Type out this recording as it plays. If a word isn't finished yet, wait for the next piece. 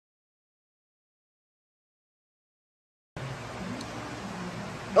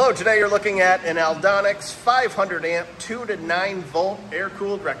Hello, today you're looking at an Aldonex 500 amp 2 to 9 volt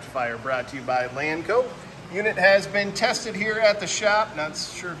air-cooled rectifier brought to you by Lanco. Unit has been tested here at the shop. Not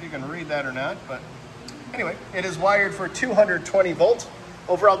sure if you can read that or not, but anyway, it is wired for 220 volts.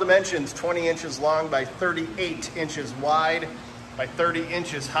 Overall dimensions 20 inches long by 38 inches wide by 30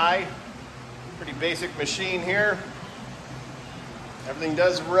 inches high. Pretty basic machine here. Everything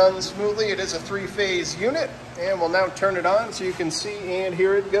does run smoothly. It is a 3-phase unit, and we'll now turn it on so you can see and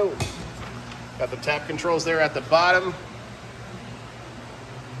hear it go. Got the tap controls there at the bottom.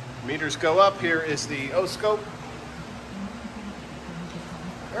 Meters go up. Here is the O-scope.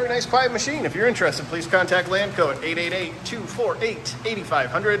 Very nice, quiet machine. If you're interested, please contact Lanco at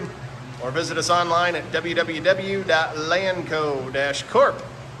 888-248-8500 or visit us online at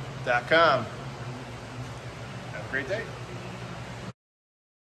www.lanco-corp.com. Have a great day.